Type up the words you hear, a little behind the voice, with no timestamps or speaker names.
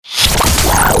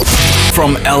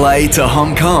From LA to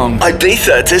Hong Kong,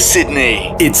 Ibiza to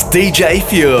Sydney, it's DJ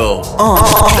Fuel on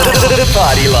The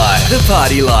Party Life. The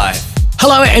Party Life.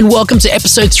 Hello and welcome to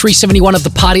episode 371 of The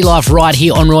Party Life right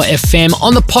here on Raw FM,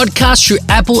 on the podcast through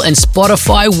Apple and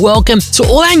Spotify. Welcome to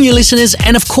all our new listeners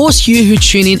and of course you who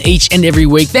tune in each and every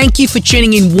week. Thank you for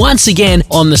tuning in once again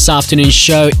on this afternoon's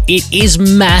show. It is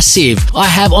massive. I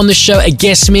have on the show a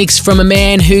guest mix from a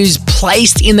man who's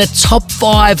placed in the top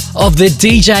 5 of the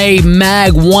DJ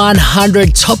Mag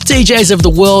 100 top DJs of the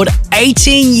world,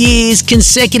 18 years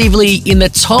consecutively in the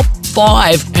top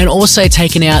 5, and also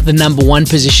taken out the number 1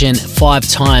 position 5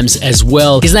 times as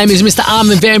well. His name is Mr.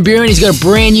 Armin van Buuren. He's got a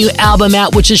brand new album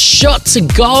out which is shot to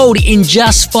gold in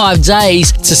just 5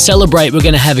 days. To celebrate, we're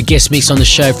going to have a guest mix on the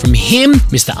show from him,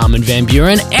 Mr. Armin van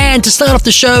Buuren. And to start off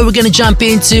the show, we're going to jump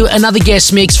into another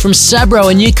guest mix from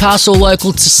Sabro, a Newcastle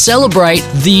local, to celebrate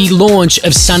the launch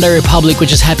of Sunday Republic,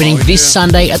 which is happening this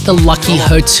Sunday at the Lucky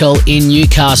Hotel in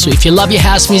Newcastle. If you love your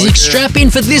house music, strap in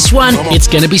for this one. It's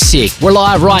going to be sick. We're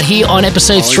live right here on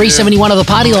episode 371 of The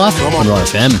Party Life on Raw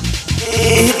FM.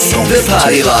 It's The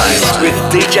Party Life with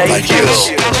DJ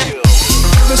Fuel.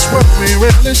 This what we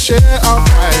really share our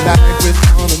pride life with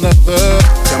one another.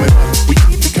 Tell me what we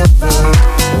keep it covered.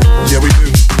 Yeah, we do.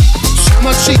 So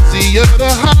much easier to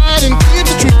hide and keep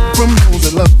the truth from those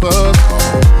that love us.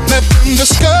 Let them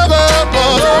discover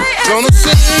us. Gonna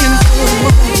sing into the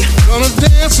moon, gonna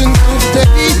dance into the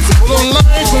day. Full of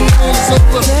life until it's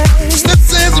over. This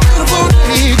is a beautiful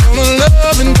day. Gonna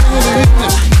love until the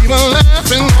evening. Keep on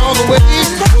laughing all the way.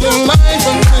 Full of life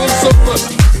until it's over.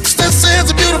 This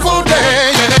is a beautiful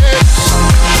day.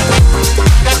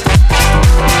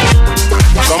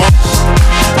 Come on.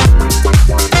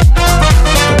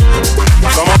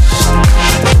 Come on.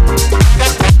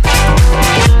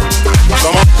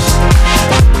 Come on.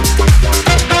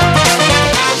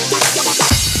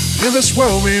 In this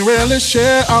world we rarely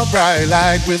share our bright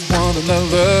light with one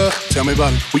another. Tell me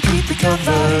about it, we keep it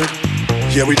covered.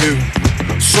 Yeah, we do.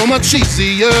 So much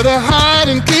easier to hide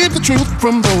and keep the truth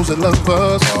from those that love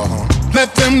us.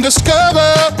 Let them discover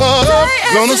us.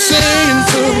 Gonna sing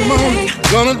into the morning,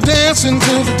 gonna dance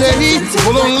into the day.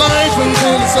 Full of life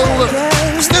until it's over.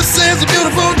 'Cause this is a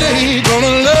beautiful day.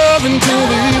 Gonna love until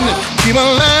the evening. Keep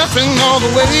on laughing all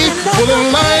the way. Full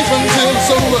of life until it's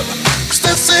over. 'Cause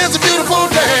this is a beautiful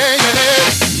day.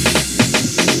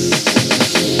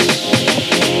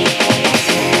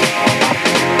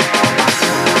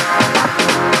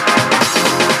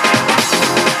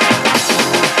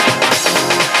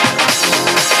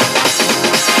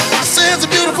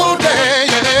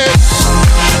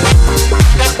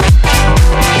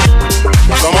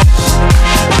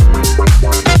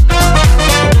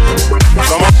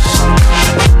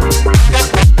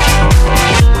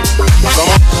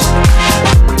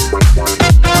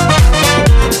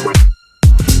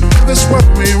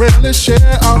 Really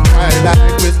share our pride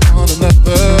life with one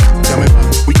another. Tell me about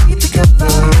it, we keep it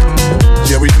covered.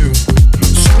 Yeah, we do.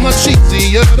 So much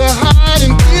easier to hide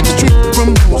and keep the truth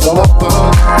from those that love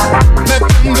us. Let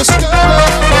them discover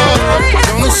us.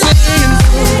 Gonna sing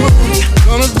into the moon,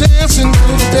 gonna dance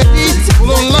into the day. Full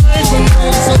of life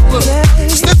until it's over.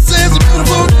 'Cause this is a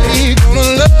beautiful day.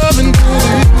 Gonna love until the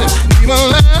evening. Keep on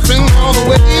laughing all the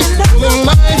way. Full of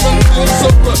life until it's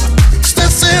over. 'Cause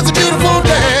this is a beautiful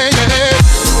day.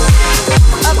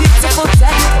 A beautiful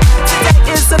day.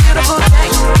 Today is a beautiful day.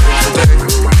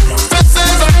 This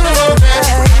is a beautiful day.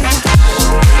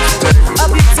 A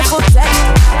beautiful day.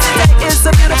 Today is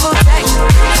a beautiful day.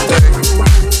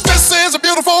 This is a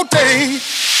beautiful day.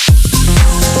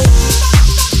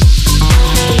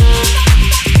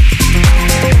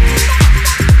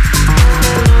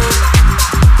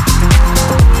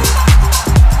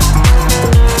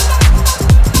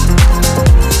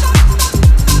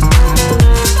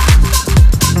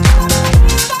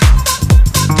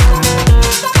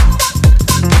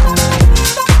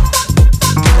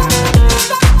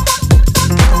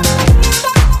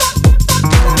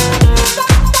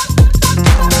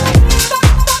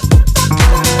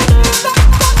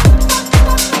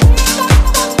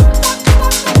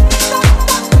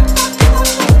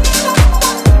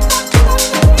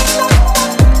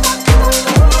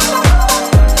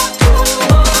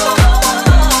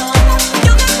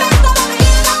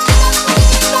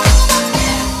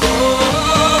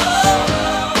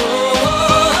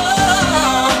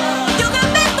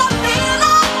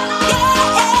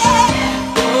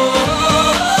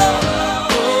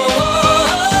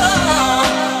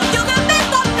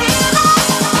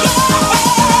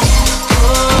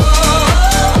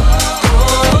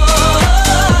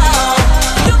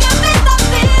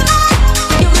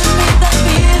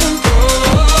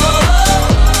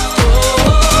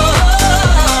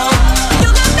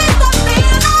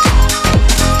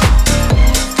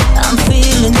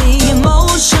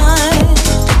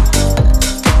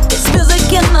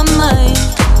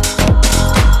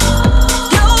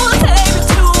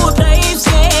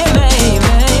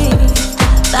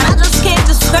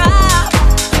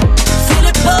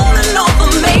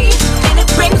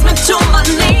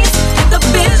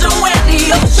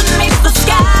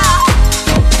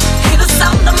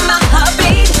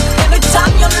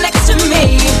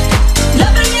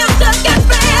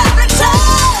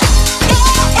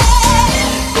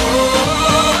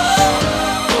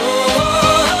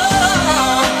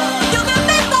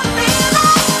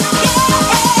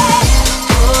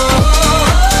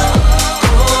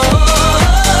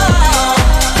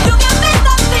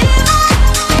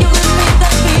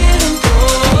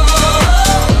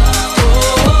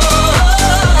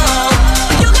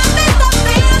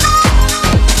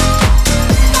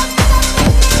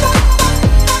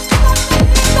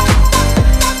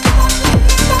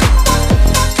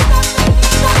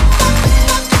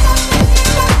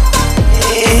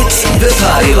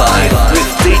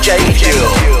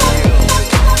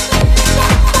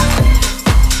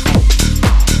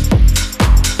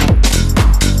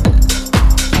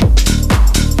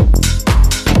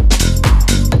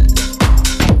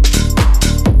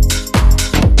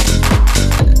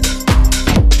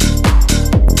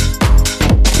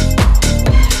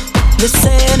 This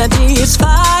energy is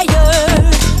fire.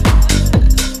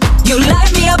 You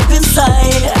light me up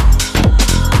inside,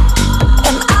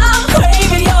 and I'm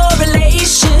craving your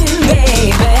relation,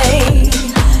 baby.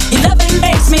 Your loving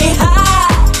makes me high.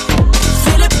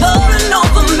 Feel it pouring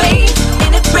over me,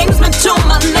 and it brings me to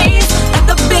my knees, like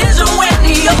the vision when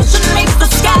the ocean meets the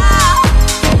sky.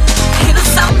 Hear the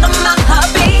sound of my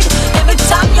heartbeat every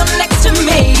time you're next to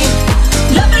me.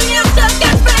 Loving you just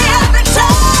gets me every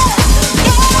time.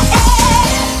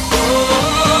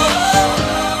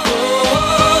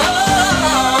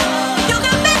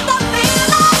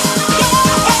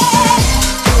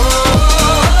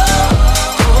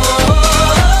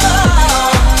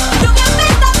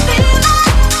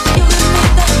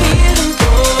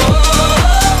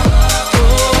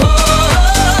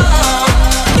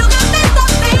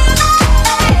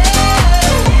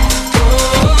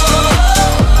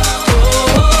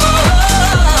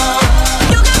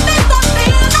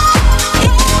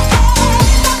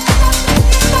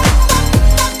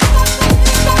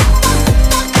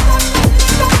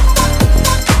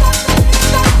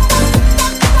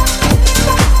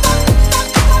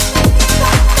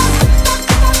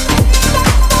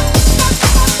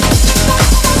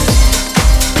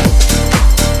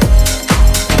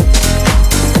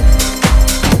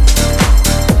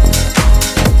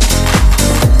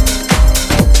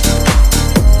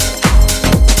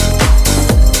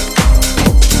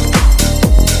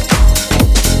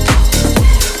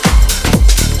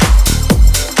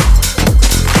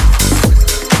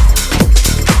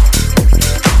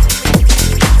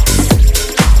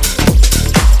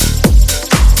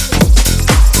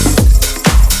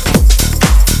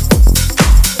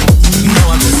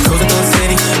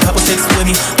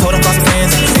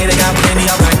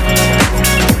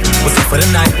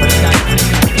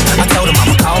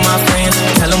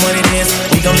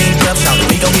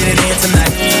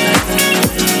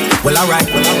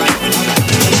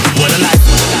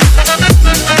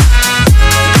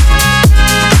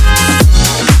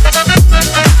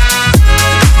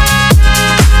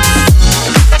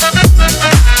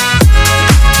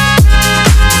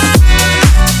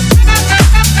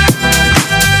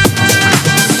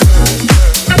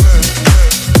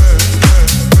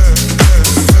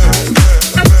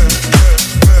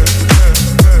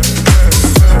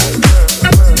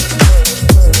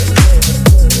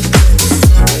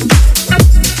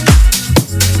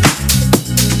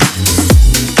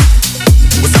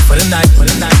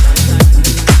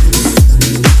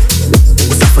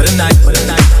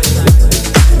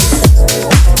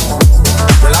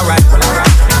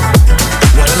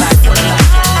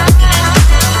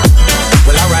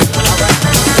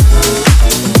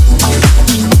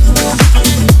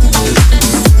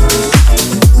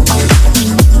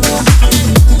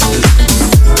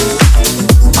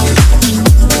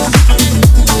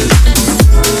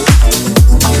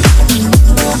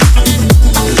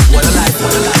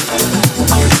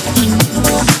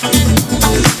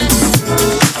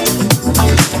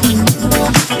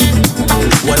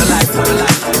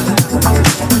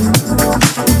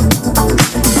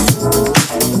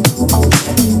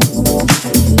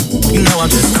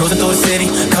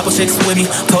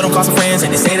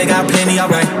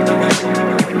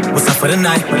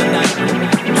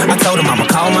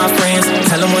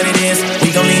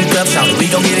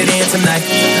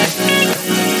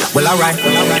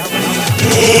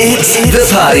 It's the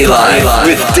Party Life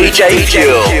with DJ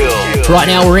Fuel. Right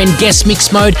now we're in guest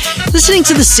mix mode, listening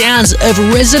to the sounds of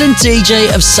resident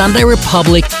DJ of Sunday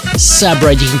Republic,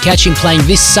 Sabro. You can catch him playing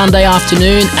this Sunday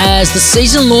afternoon as the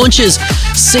season launches,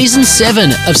 Season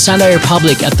 7 of Sunday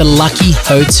Republic at the Lucky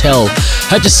Hotel.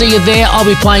 Hope to see you there. I'll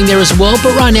be playing there as well,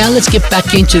 but right now let's get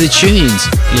back into the tunes.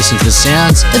 Listen to the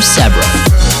sounds of Sabro.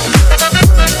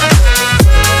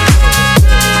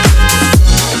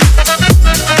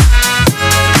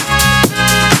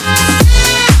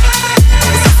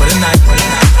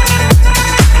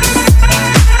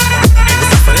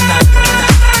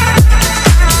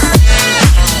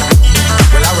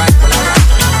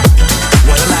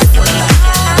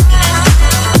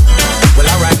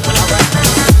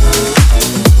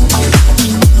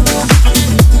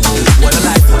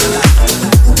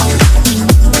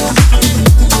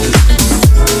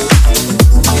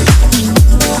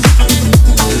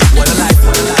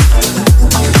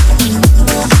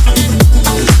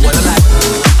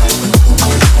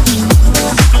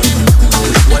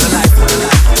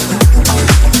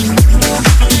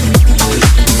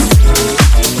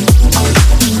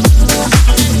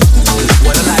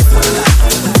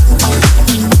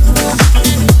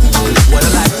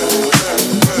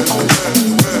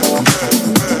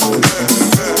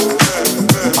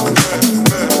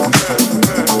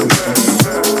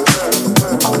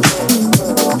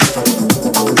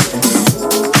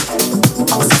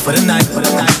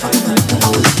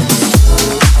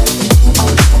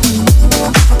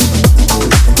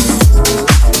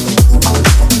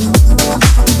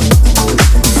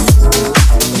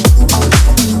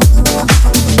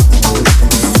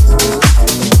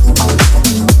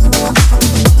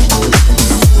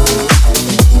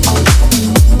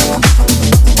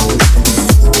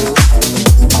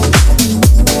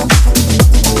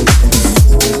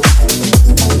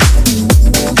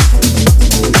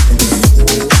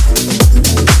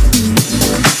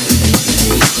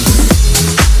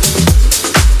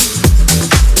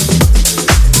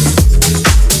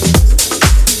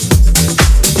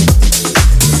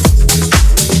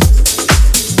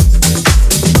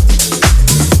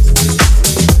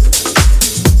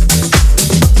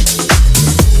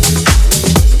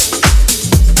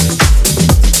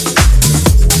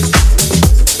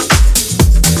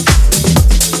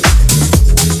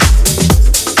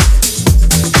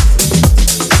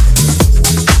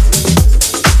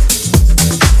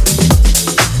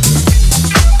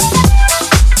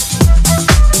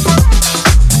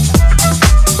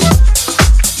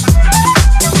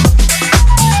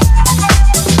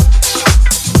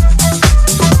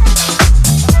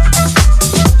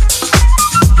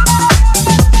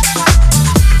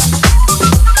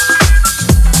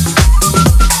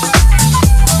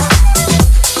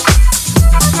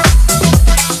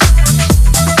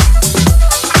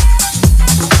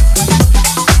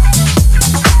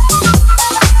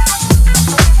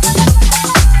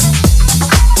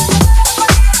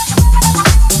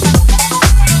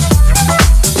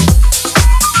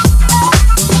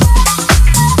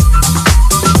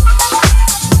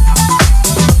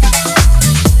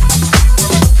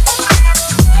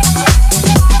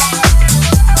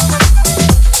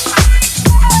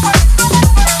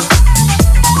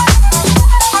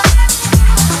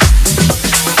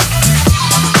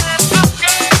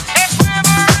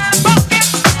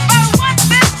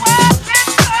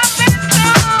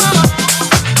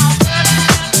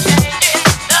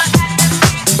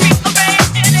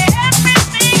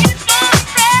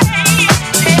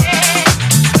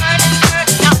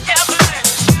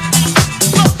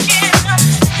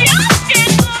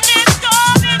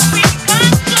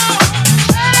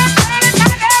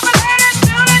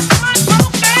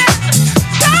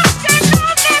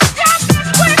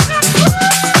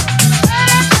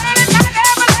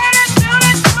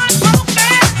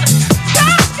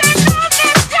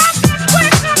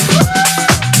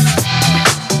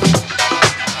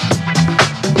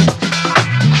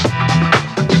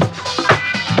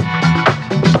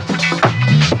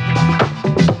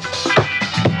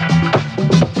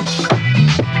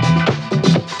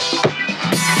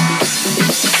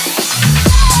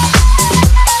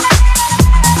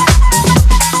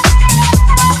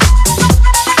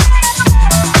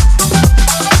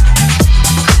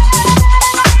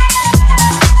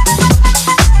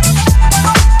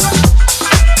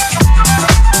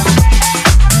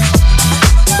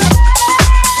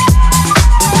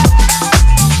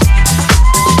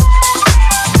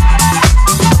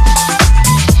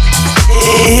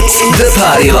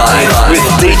 Party Life with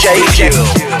DJ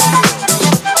Fuel.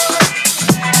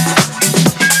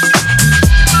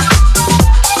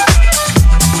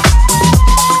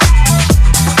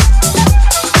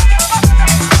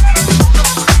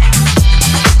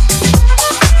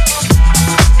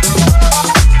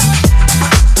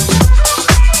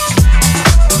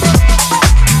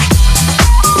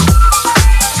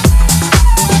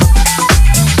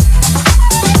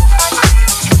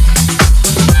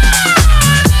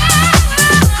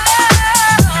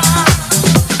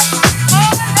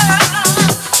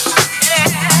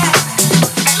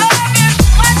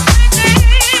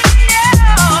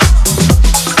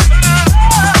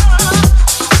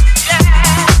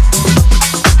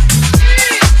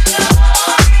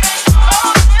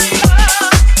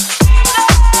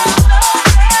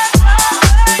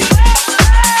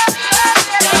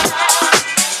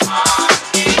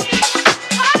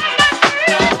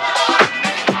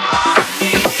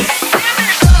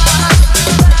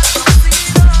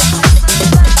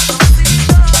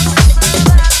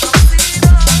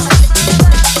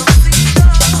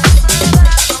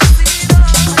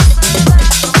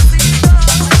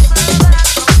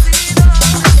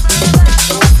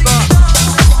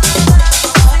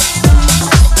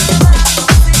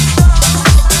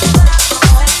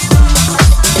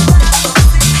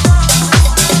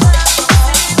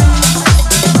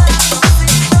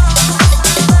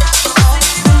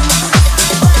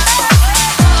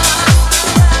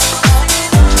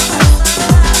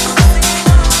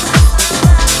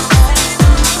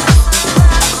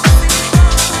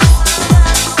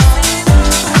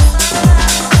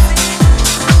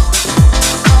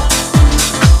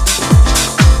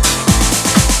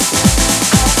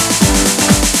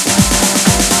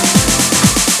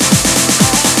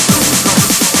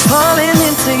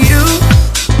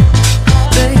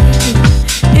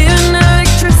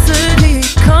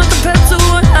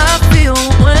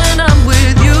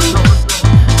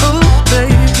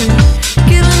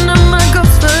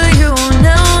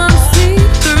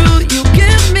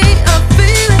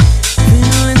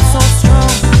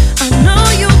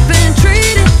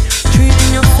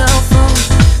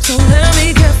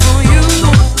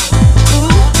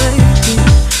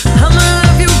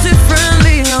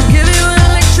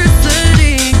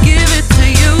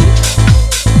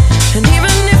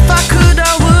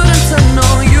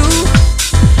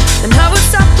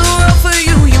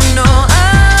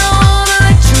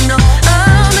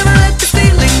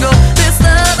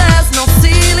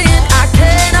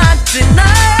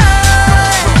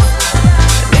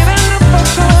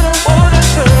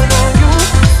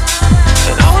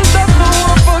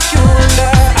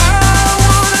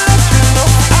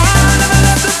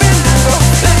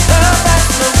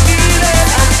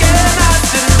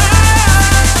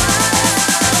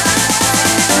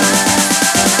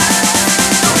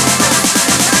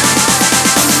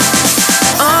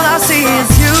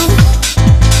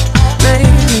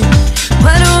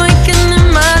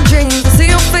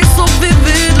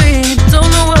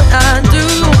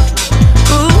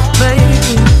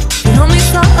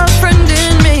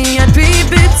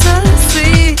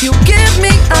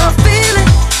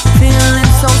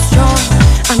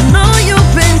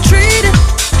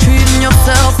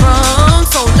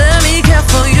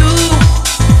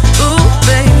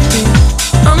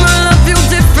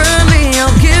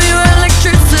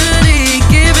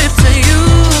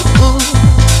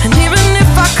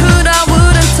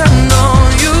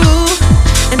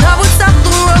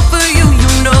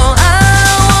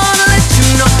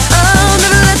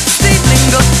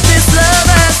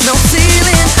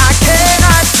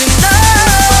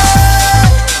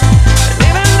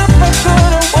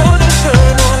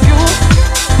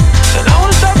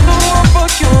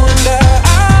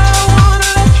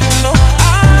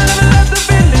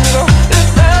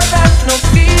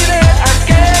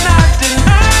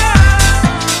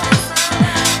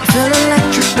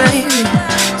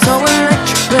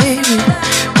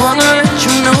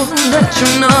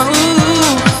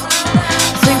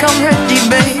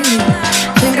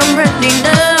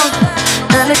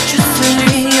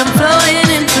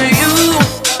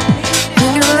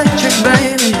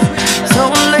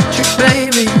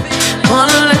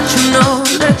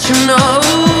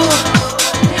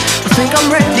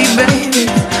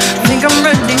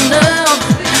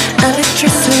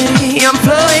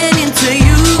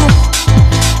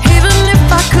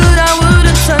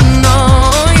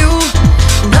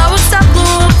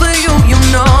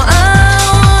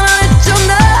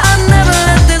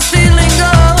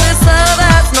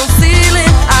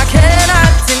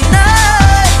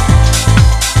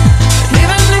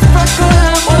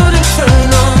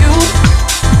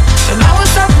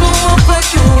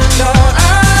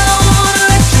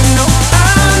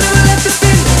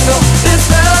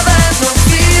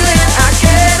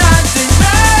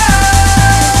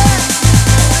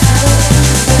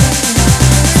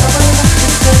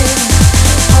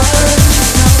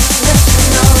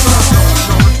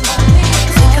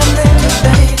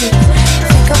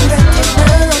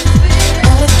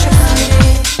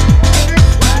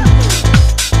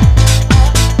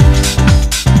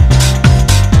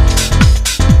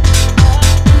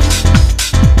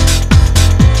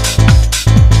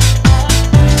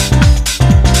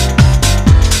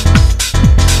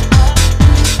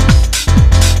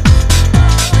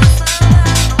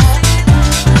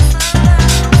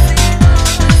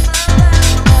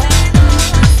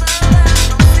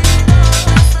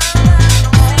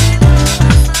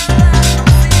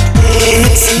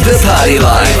 Party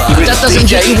Life. If that doesn't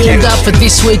get you warmed up for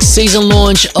this week's season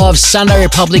launch of Sunday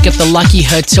Republic at the Lucky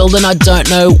Hotel, then I don't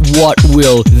know what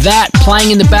will. That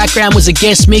playing in the background was a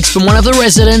guest mix from one of the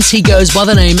residents. He goes by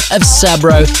the name of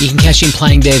Sabro. You can catch him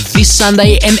playing there this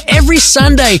Sunday and every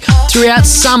Sunday throughout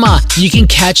summer. You can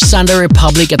catch Sunday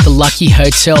Republic at the Lucky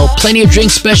Hotel. Plenty of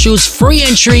drink specials, free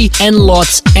entry, and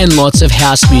lots of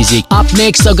house music. Up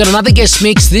next, I've got another guest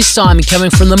mix, this time coming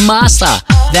from the master.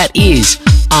 That is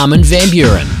Armin van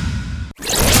Buuren.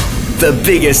 The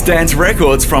biggest dance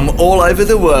records from all over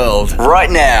the world. Right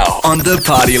now on The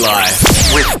Party Life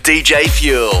with DJ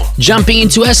Fuel. Jumping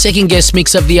into our second guest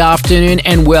mix of the afternoon,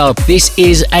 and well, this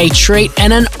is a treat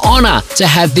and an honor to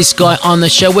have this guy on the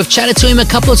show. We've chatted to him a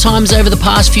couple of times over the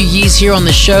past few years here on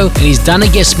the show, and he's done a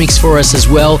guest mix for us as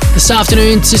well this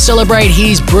afternoon to celebrate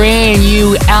his brand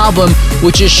new album,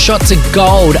 which is shot to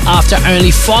gold after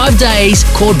only 5 days,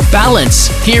 called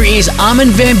Balance. Here is Armin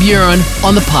van Buuren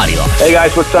on The Party Life. Hey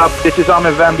guys, what's up? This is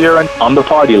Armin van Buuren on The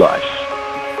Party Life.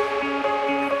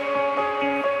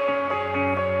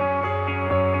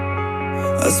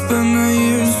 I spent my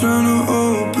years trying to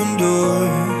open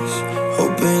doors,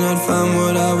 hoping I'd find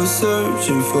what I was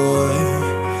searching for.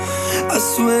 I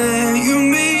swear you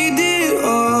made it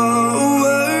all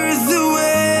worth the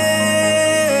wait.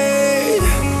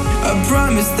 I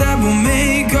promise that we'll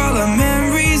make all our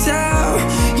memories out.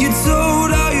 You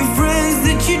told all your friends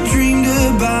that you dreamed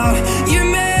about. You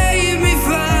made me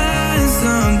find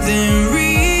something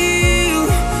real,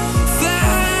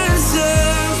 find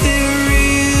something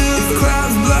real. If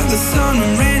clouds block the sun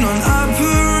and rain on our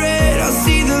parade, I'll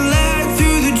see the light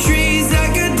through the trees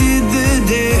like I did the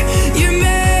day. You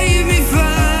made me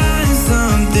find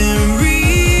something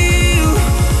real,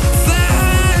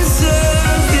 find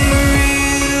something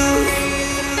real.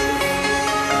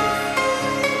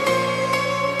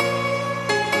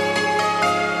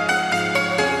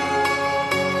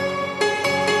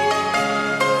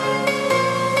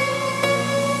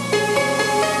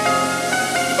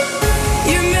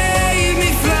 You made me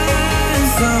find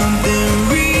something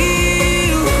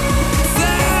real,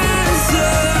 find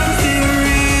something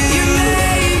real. You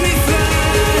made me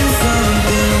find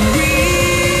something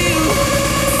real,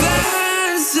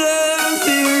 find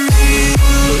something real.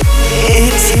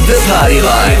 It's The Party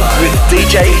Life with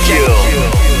DJ Fuel.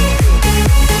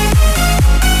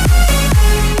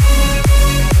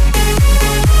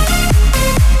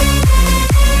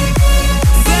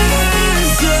 Find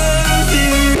something.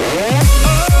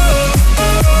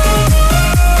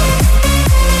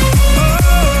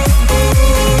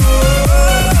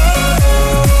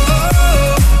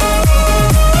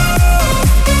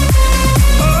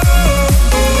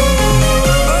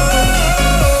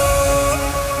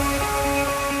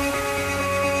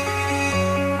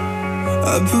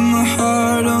 I put my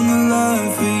heart on the line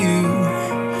for you.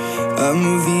 I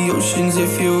move the oceans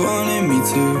if you wanted me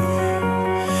to.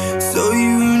 So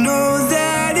you know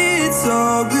that it's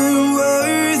all been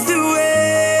worth the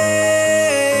wait.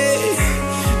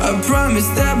 I promise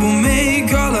that we'll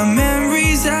make all our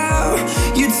memories out.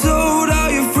 You told all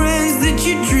your friends that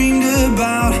you dreamed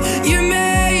about. You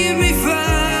made me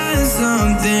find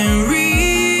something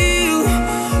real,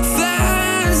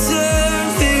 find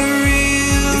something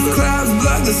real. If clouds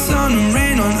block the sun and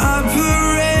rain on our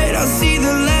parade, I'll see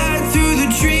the light through the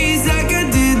trees like I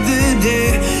did the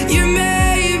day. You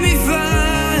made me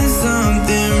find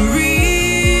something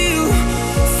real,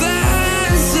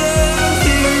 find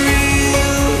something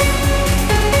real,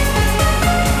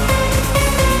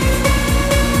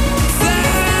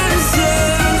 find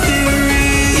something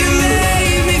real. You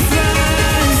made me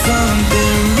find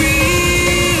something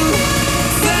real,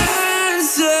 find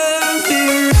something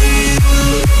real. Find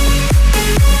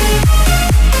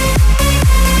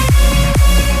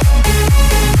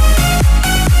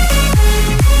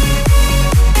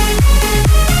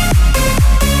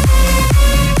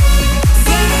something.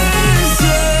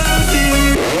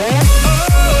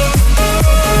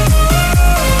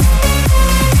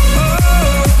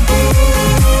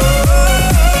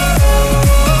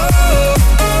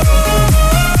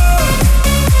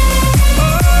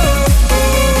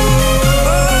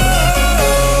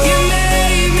 You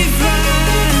made me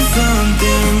find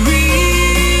something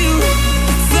real,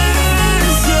 find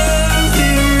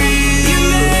something real. You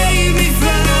made me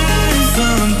find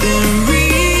something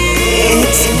real.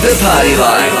 It's The Party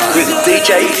Life with DJ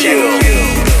Fuel.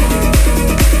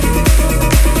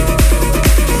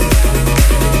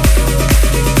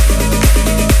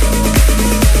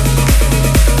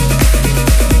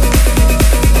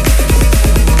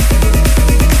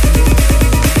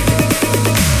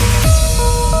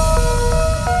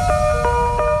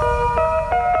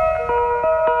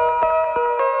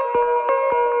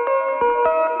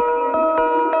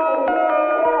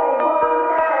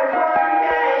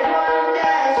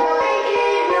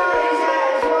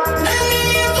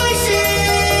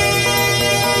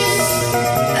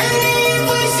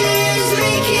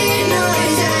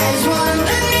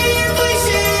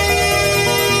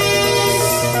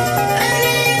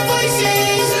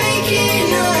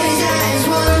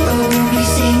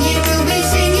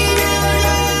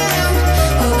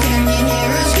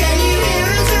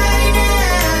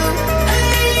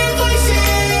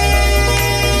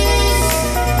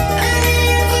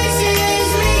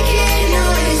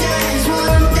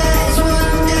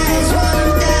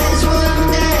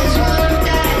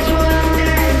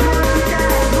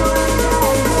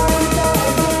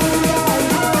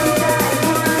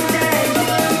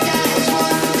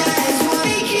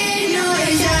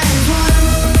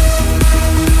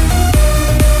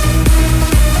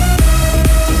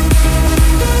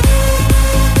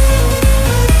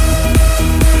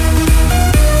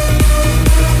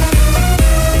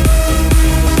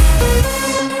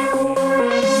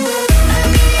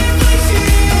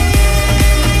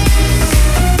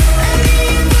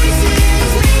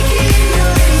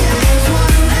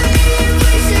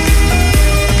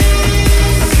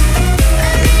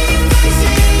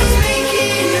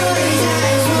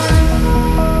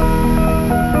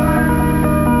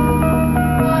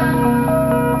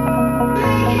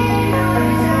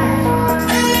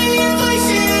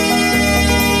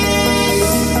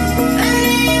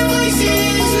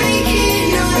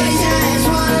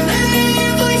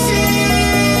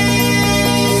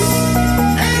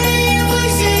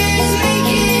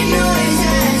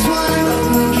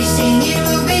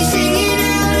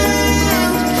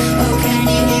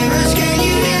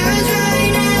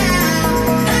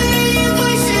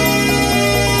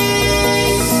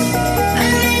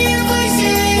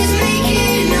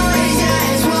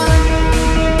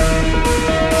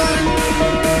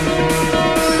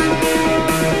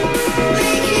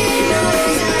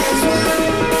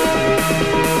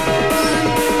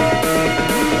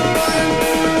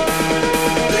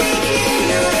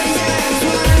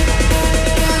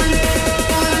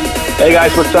 Hey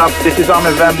guys, what's up? This is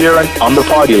Armin van Buuren on the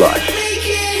Party Life.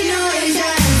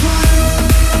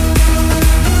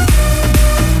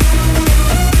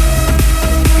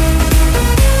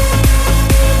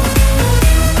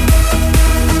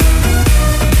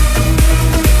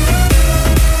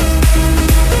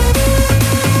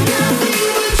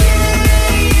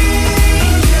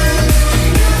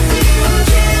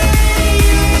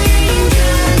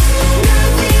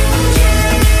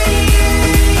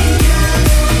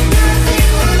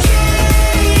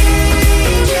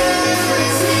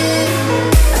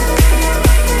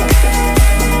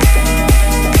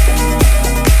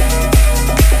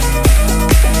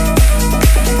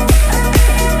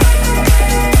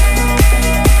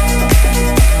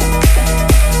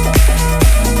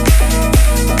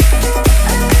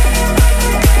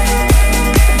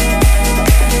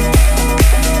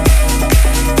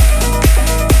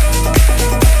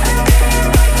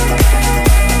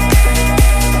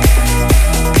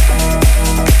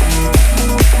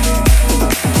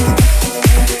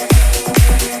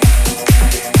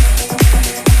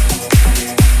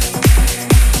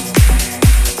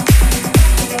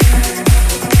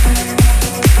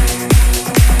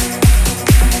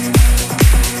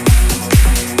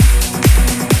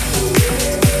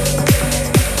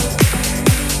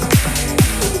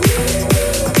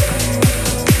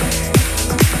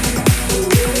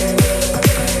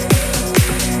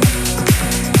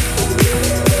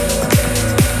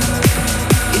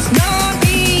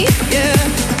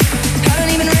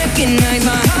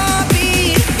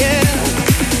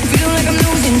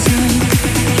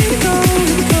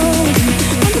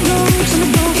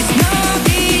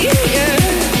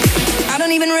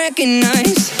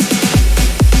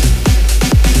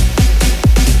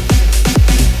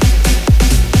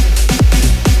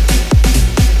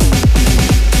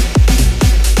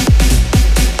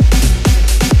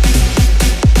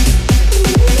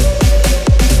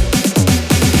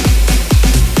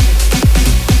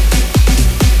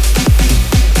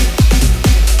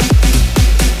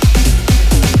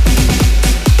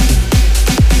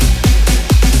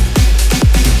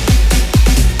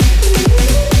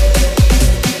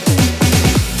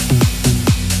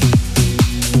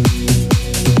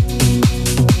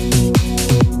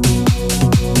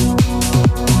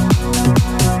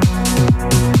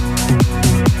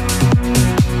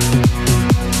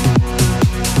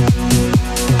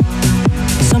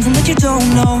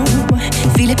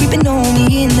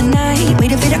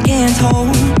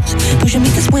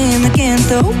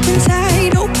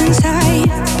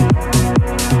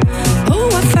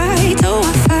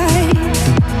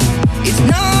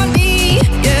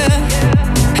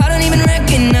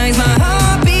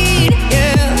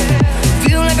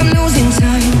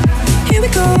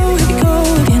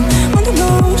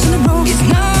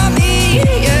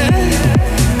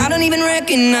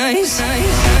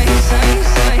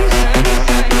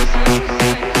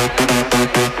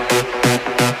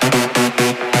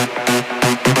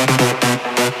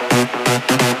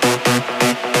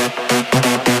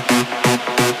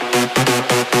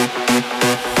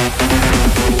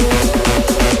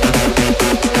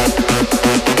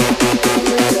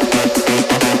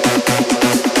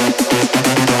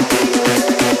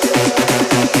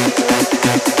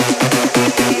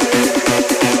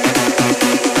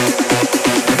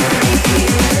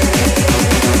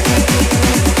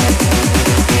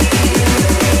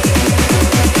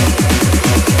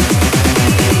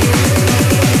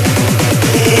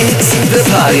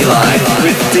 Party Life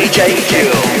with DJ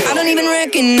Fuel. I don't even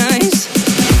recognize.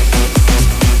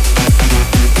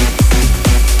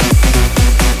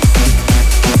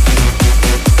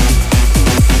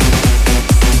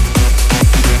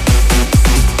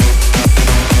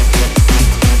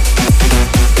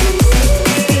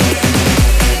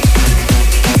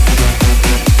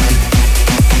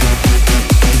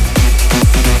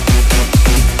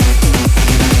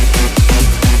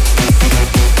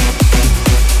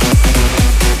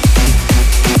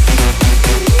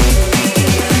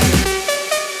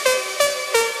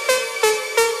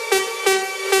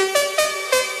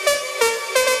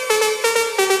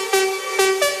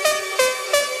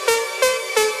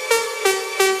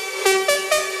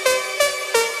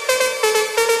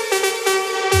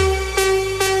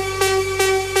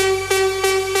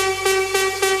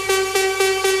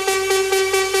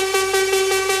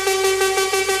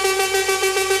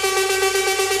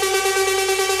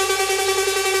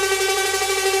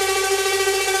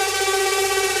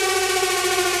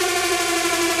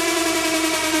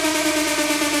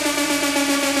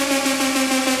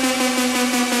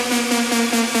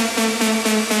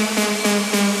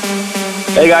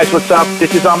 Hey guys, what's up?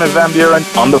 This is Armin van Buuren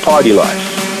on the Party Life.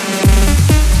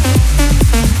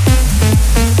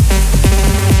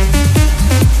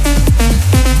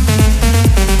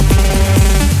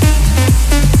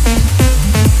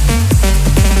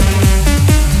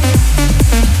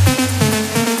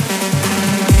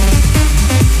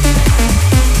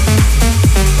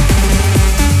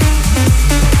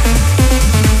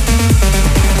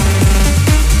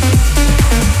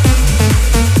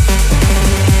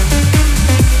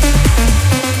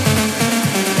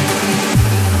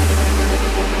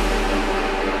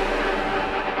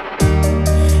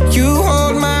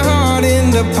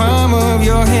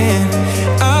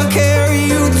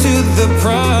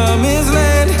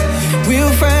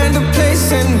 find a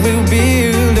place and we'll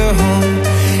build a home,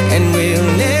 and we'll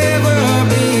never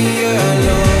be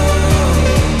alone.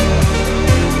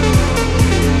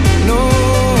 No,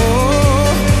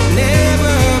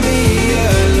 never be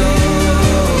alone.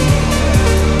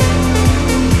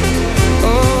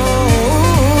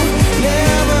 Oh,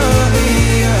 never be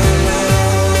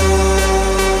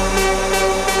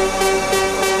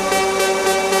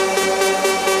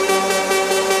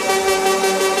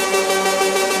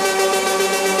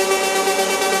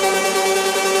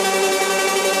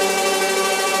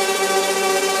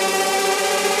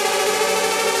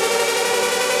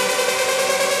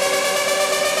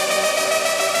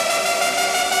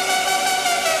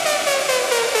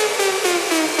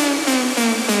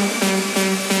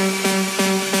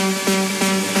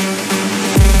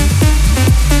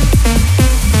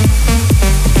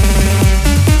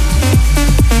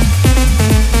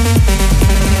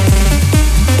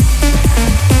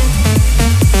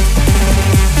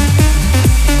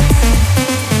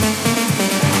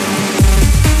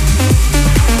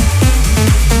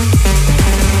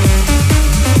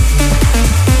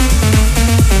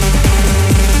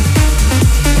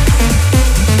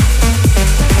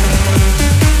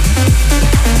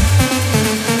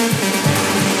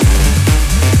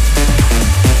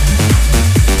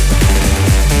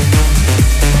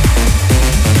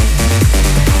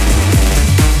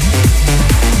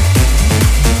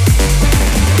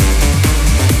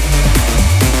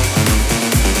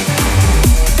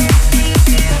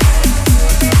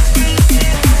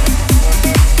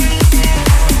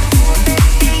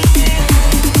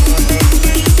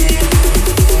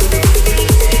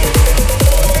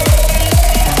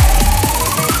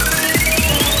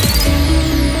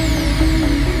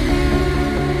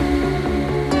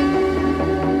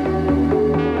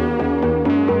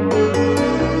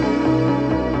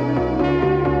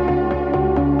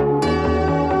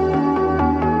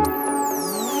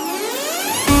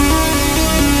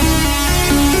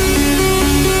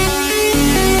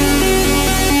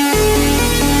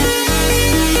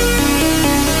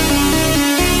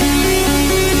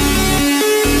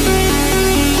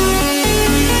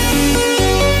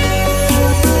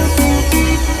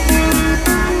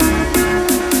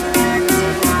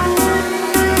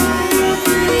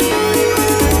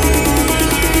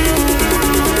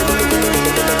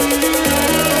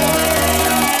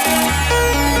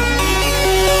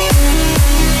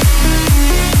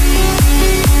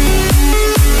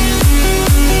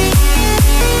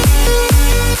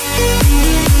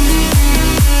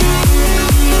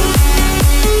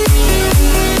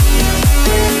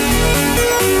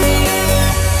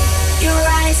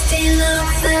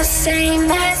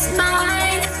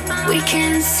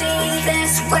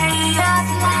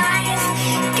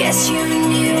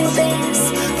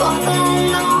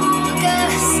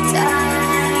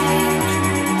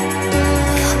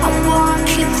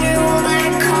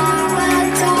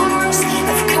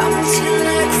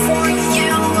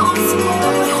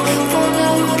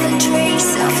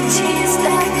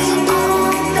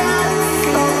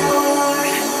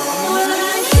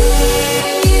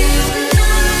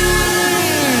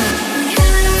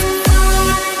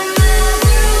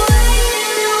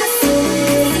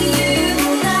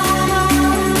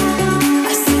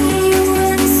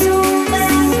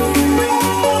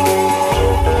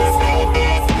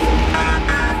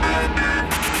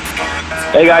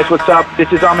Hey guys, what's up?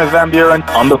 This is Armin van Buuren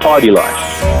on The Party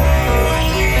Life.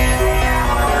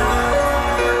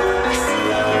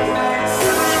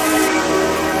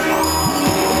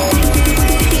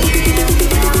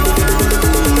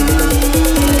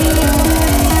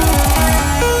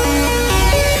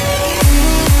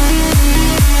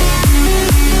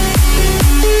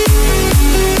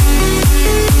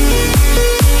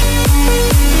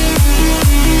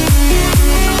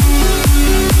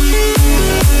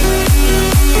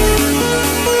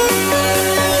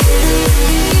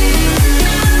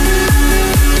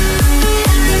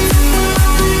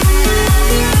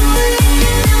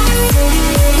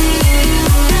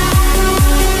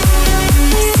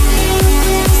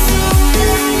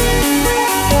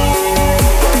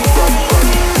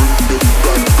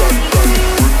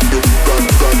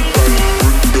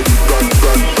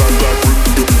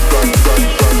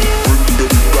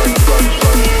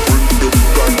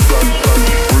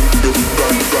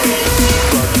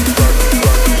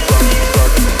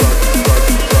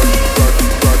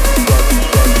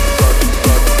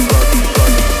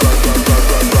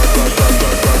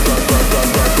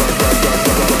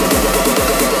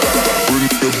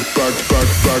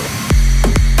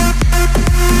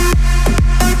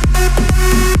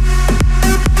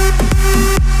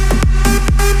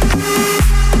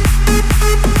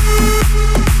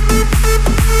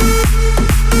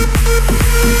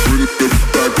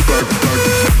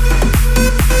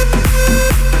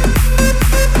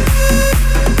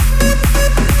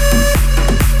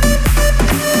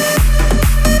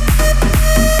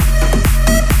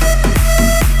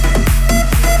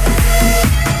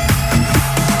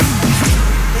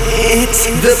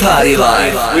 The Party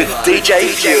Life with DJ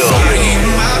Fuel.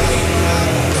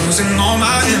 Losing all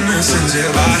my innocence,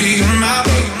 yeah, body in my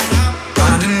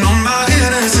finding all my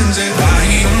innocence, yeah,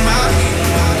 body in my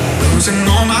losing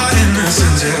all my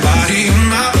innocence, yeah, body in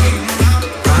my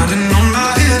finding all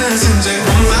my innocence, yeah,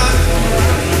 all my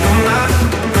sins, yeah,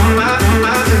 all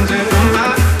my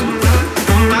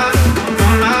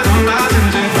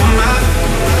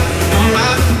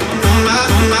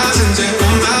sins, yeah,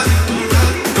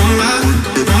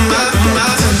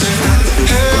 sins, yeah,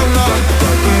 hell no,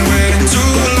 I'm waiting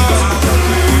too long.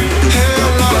 Hell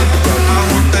no, I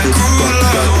want that cruel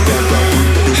love.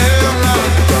 Hell no,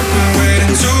 I'm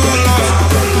waiting too long.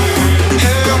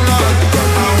 Hell no,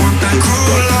 I want that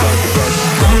cruel love.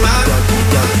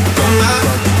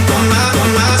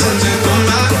 Sins, yeah,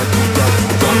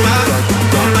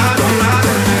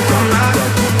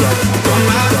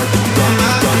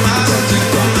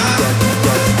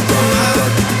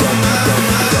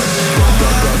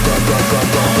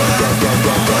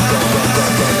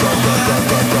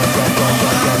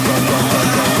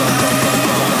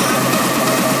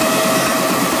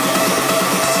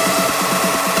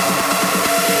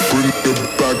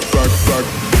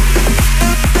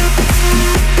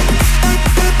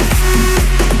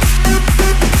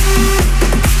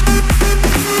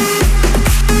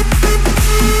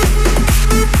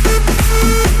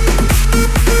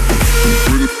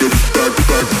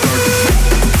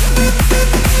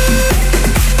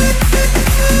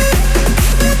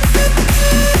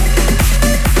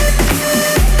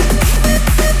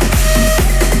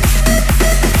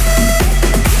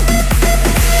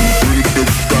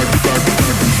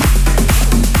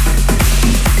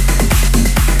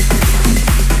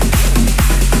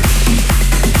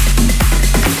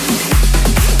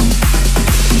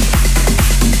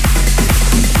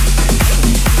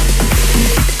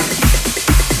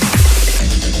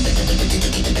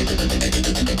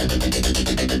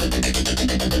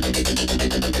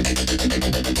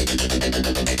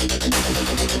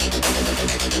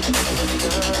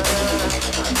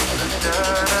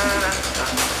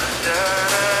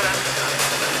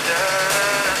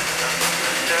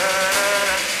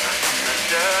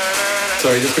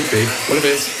 Sorry, just quickly. What if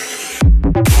it's...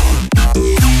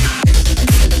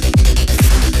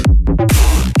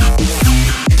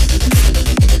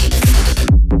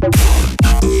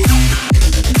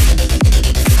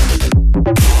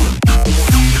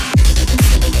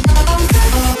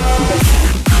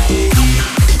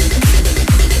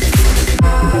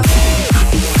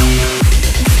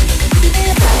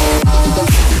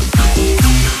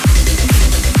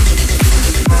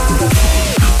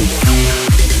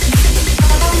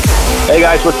 Hey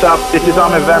guys, what's up? This is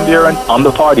Armin van Buuren on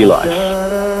The Party Life.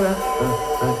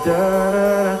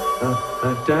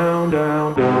 down,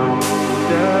 down, down.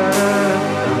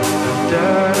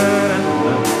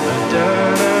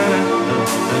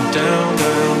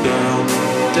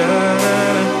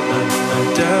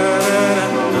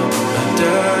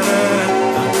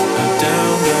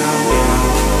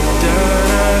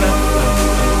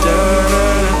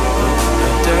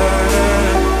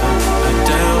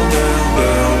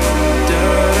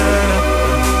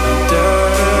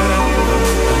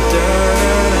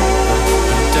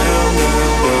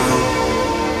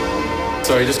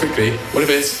 Sorry, just quickly. What if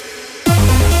it's...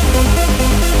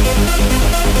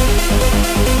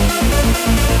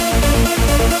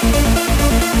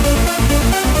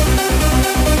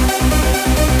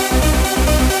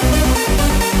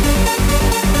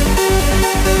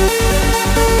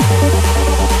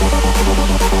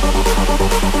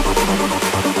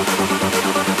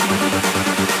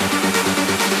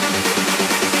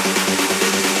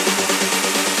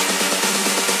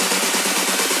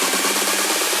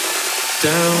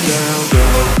 Down, down,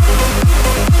 down.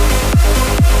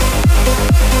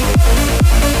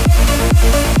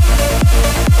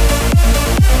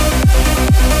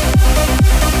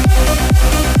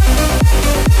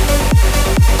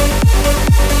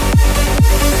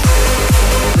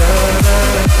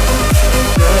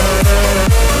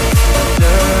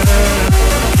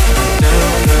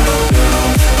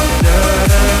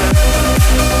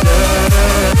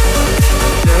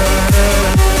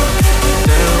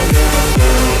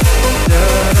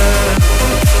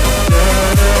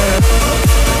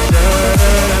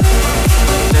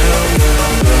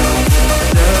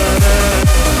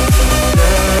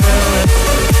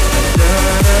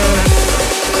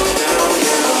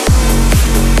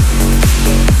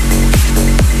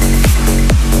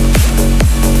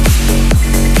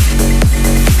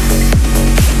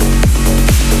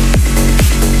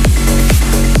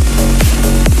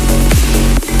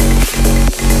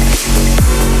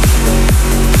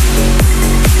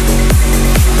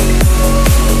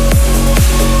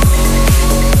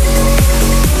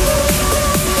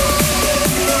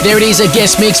 There it is, a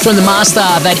guest mix from the master.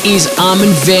 That is Armin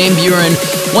van Buuren,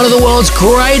 one of the world's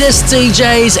greatest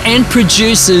DJs and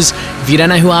producers. If you don't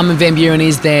know who Armin van Buuren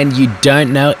is, then you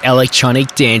don't know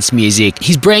electronic dance music.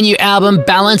 His brand new album,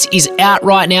 Balance, is out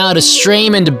right now to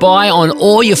stream and to buy on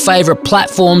all your favourite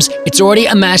platforms. It's already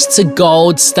amassed to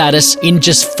gold status in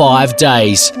just 5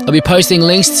 days. I'll be posting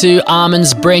links to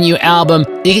Armin's brand new album.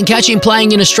 You can catch him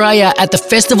playing in Australia at the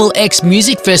Festival X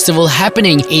Music Festival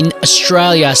happening in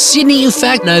Australia, Sydney, in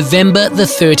fact, November the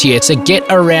 30th. So get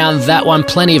around that one.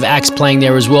 Plenty of acts playing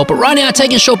there as well. But right now,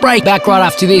 taking a short break. Back right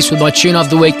after this with my tune of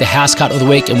the week, the house cut of the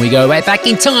week, and we go right back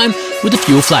in time with the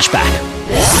Fuel Flashback.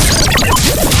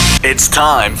 It's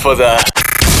time for the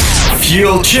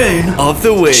Fuel Tune of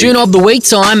the Week. Tune of the Week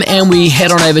time, and we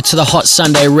head on over to the Hot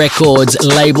Sunday Records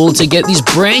label to get this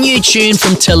brand new tune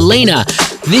from Talina.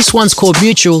 This one's called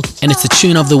Mutual, and it's the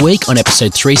tune of the week on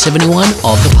episode 371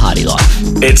 of The Party Life.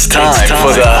 It's time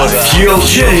for the Fuel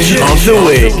Tune of the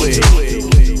Week.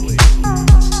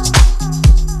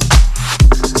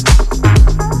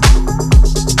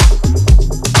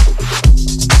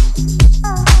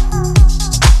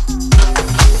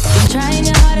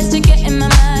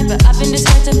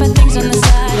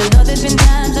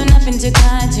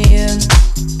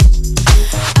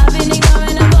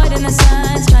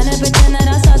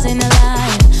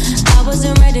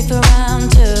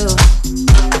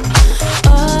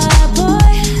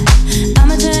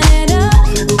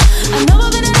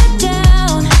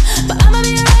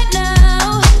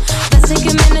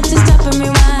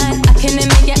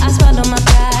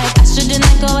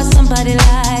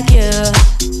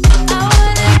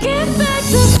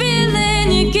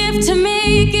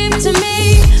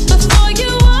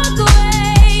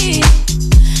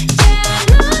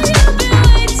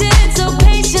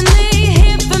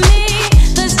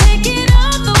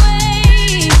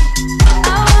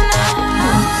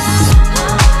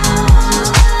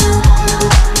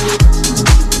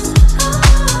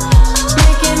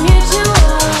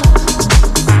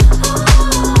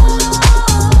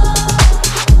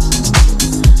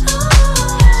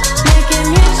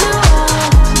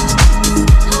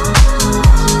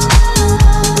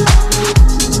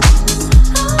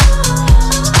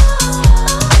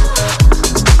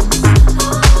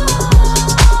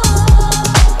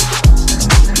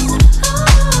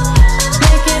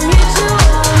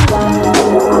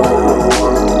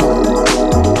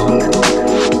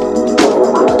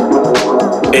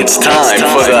 It's time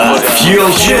for the Fuel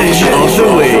Tune of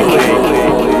the Week.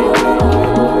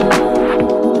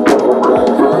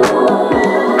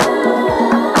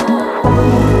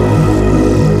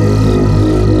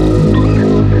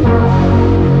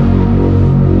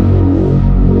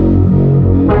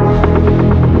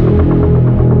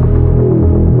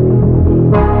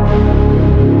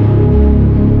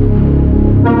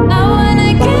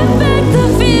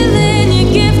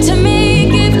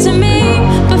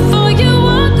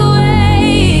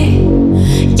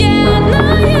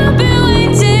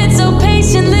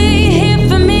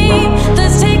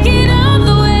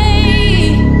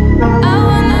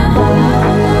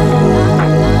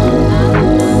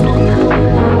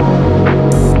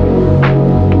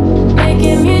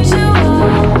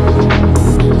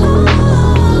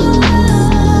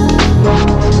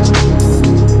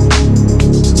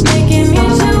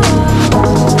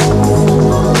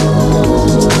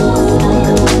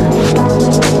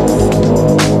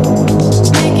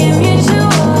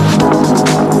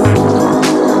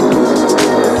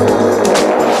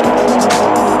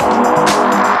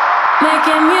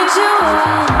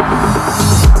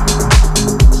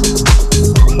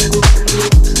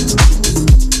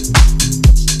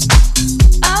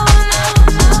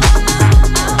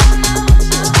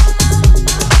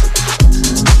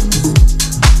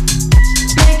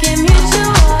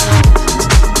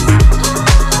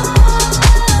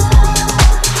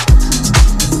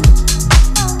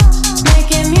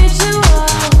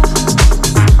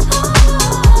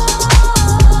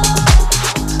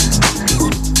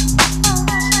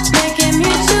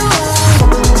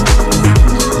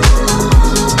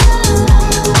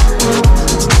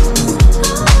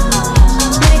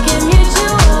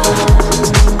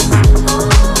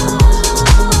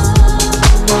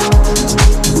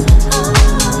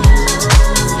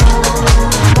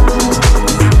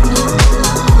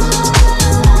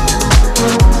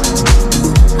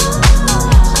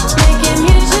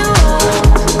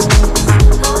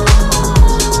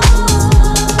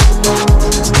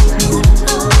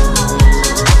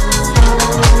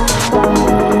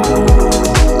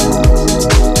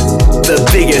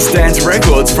 Dance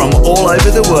records from all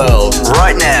over the world,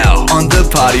 right now on The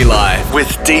Party Life with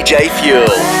DJ Fuel.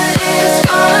 It's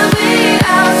gonna be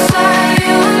outside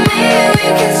you.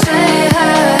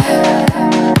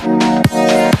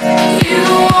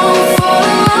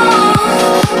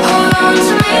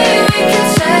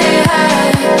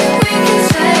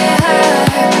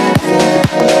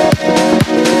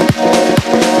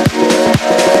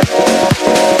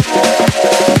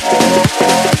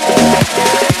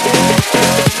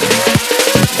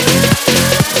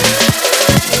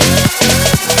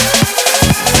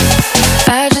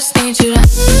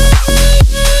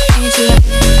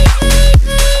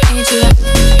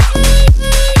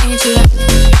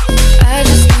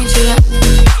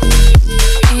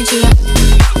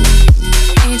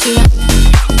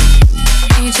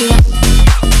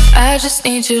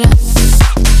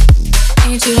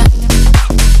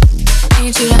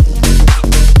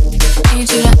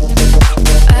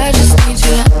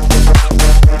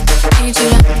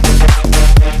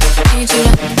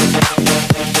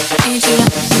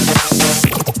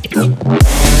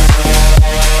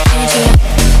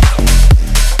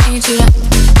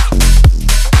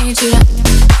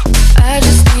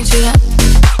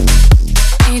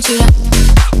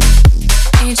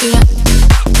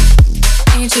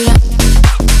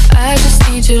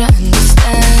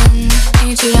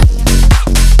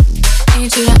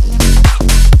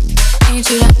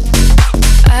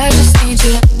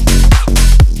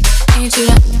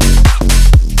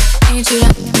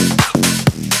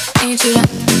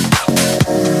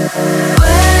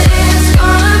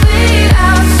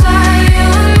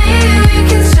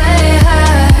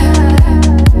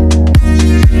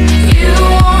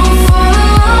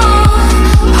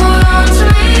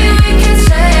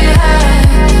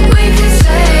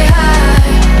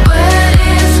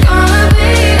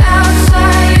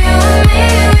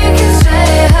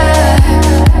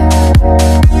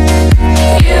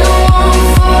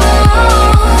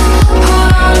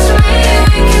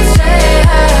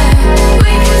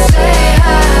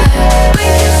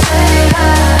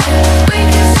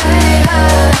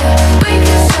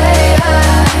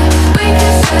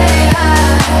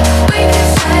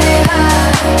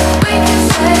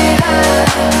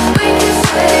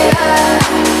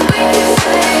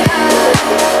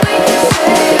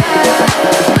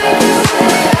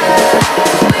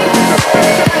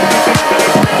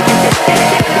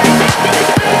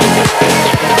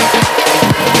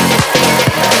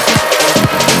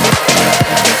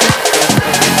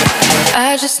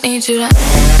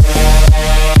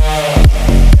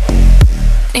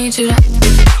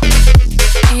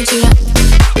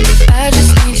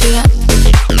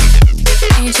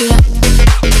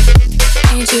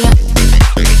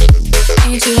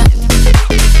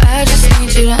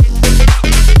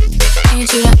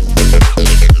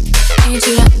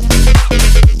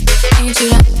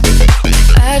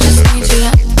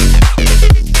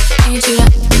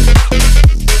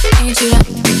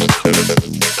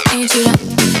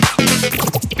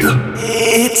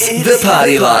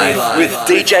 Party Life with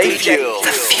DJ Fuel. The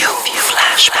Fuel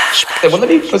Flashback. Well, let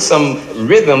me put some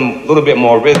rhythm, a little bit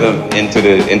more rhythm into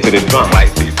the drum.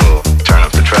 White people, turn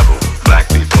up the treble. Black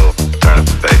people, turn up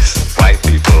the bass. White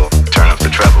people, turn up the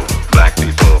treble. Black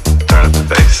people, turn up the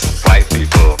bass. White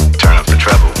people, turn up the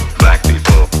treble. Black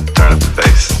people, turn up the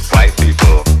bass. White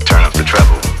people, turn up the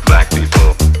treble. Black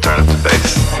people, turn up the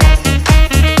bass.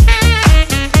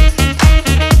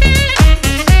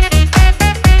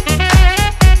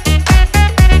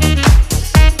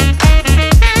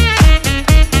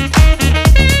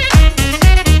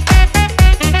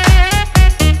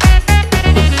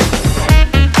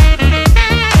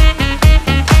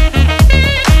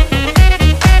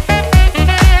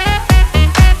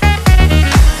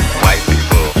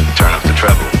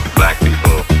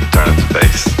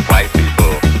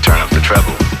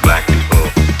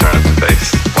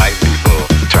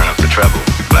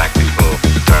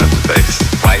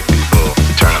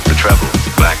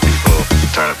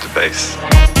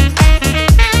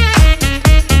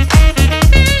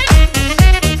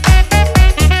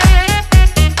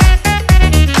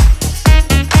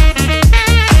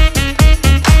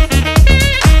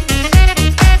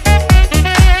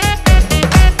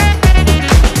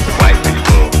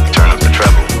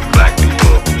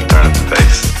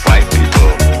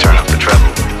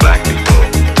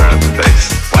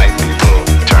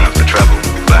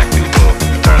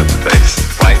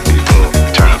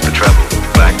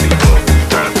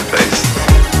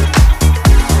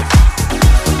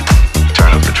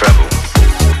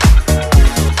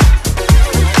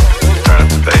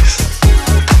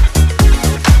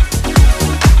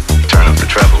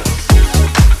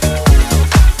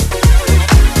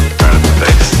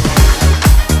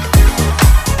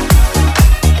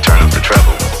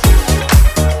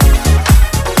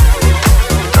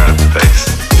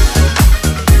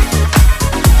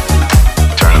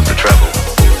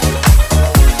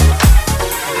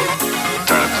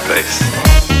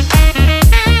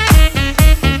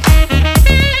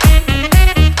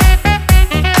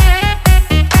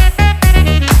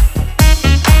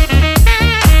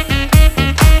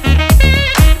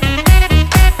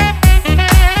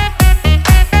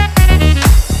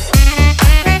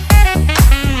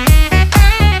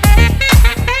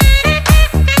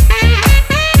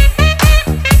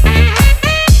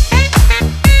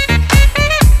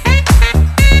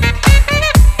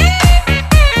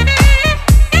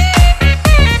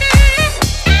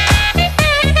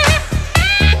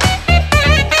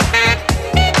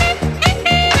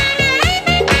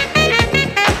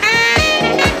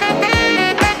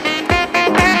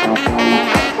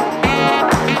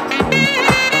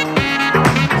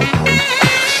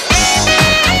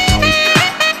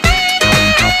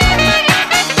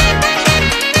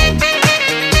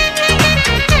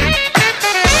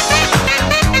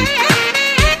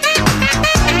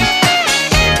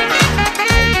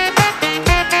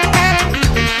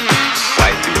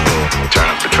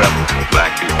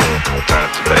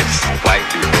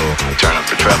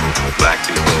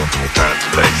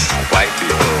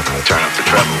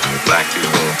 black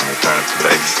people, turn up the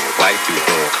bass. White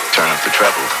people, turn up the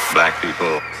treble. Black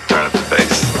people, turn up the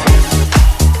bass.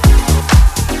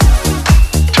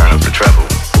 Turn up the treble.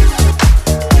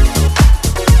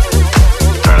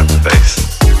 Turn up the bass.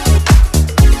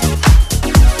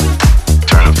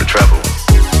 Turn up the treble.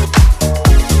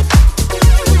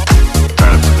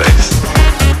 Turn up the bass.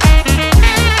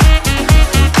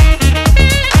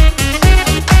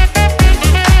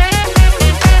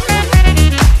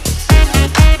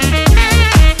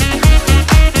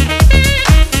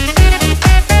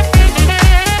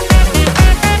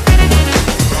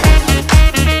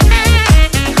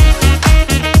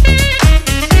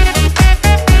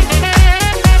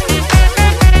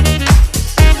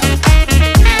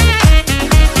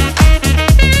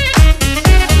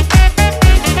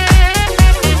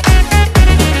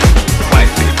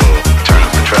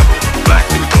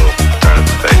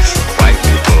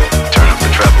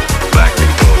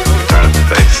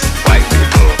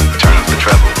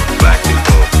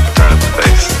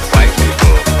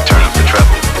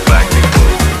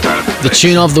 The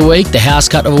tune of the week, the house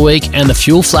cut of the week, and the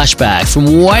fuel flashback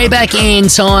from way back in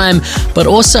time. But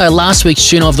also last week's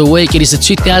tune of the week, it is the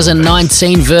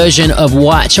 2019 version of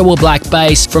White Shovel Black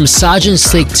Bass from Sergeant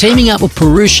Slick teaming up with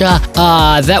Purusha.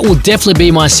 That will definitely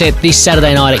be my set this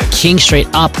Saturday night at King Street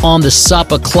up on the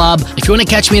Supper Club. If you want to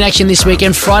catch me in action this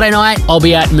weekend, Friday night, I'll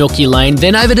be at Milky Lane.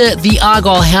 Then over to the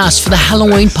Argyle House for the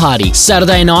Halloween party.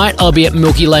 Saturday night, I'll be at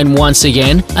Milky Lane once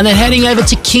again. And then heading over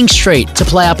to King Street to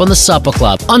play up on the Supper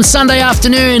Club. On Sunday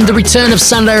afternoon, the return of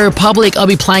Sunday Republic, I'll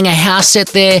be playing a house set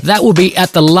there. That will be at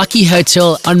the Lucky Hotel.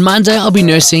 On Monday, I'll be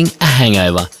nursing a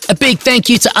hangover. A big thank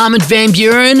you to Armin van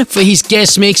Buuren for his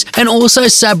guest mix and also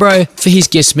Sabro for his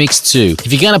guest mix too.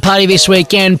 If you're going to party this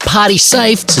weekend, party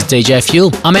safe. This is DJ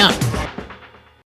Fuel. I'm out.